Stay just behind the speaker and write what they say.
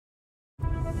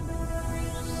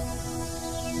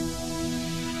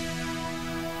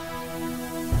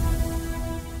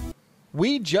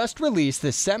We just released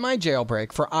the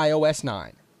semi-jailbreak for iOS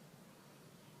 9.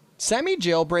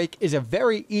 Semi-jailbreak is a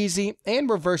very easy and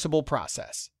reversible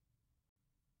process.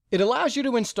 It allows you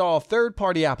to install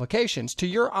third-party applications to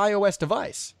your iOS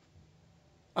device.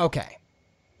 Okay.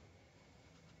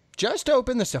 Just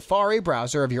open the Safari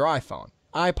browser of your iPhone,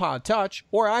 iPod Touch,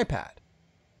 or iPad.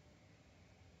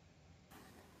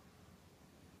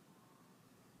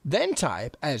 Then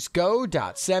type as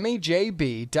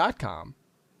go.semijb.com.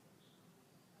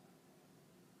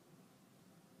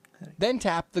 Then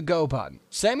tap the Go button.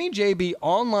 SemiJB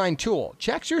Online Tool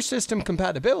checks your system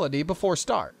compatibility before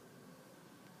start.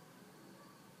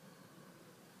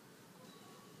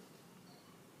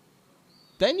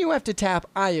 Then you have to tap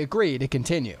I agree to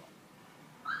continue.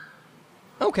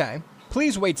 Okay,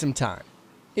 please wait some time.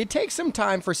 It takes some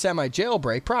time for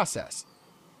semi-jailbreak process.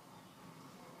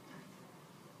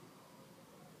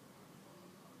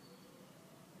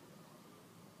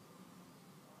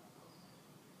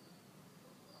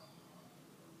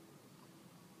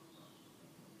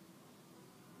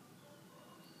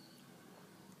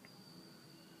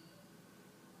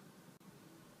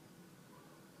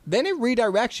 Then it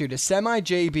redirects you to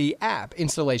SemiJB app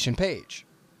installation page.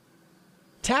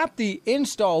 Tap the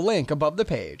install link above the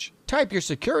page. Type your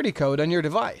security code on your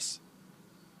device.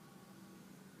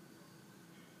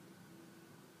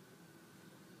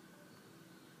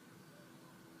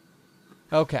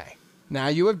 Okay, now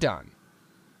you have done.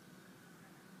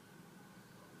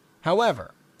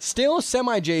 However, still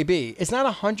SemiJB is not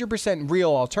a 100%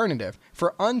 real alternative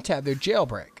for untethered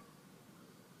jailbreak.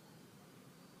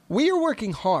 We are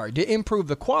working hard to improve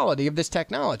the quality of this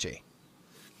technology.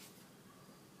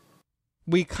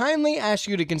 We kindly ask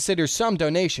you to consider some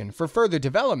donation for further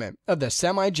development of the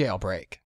semi-jailbreak.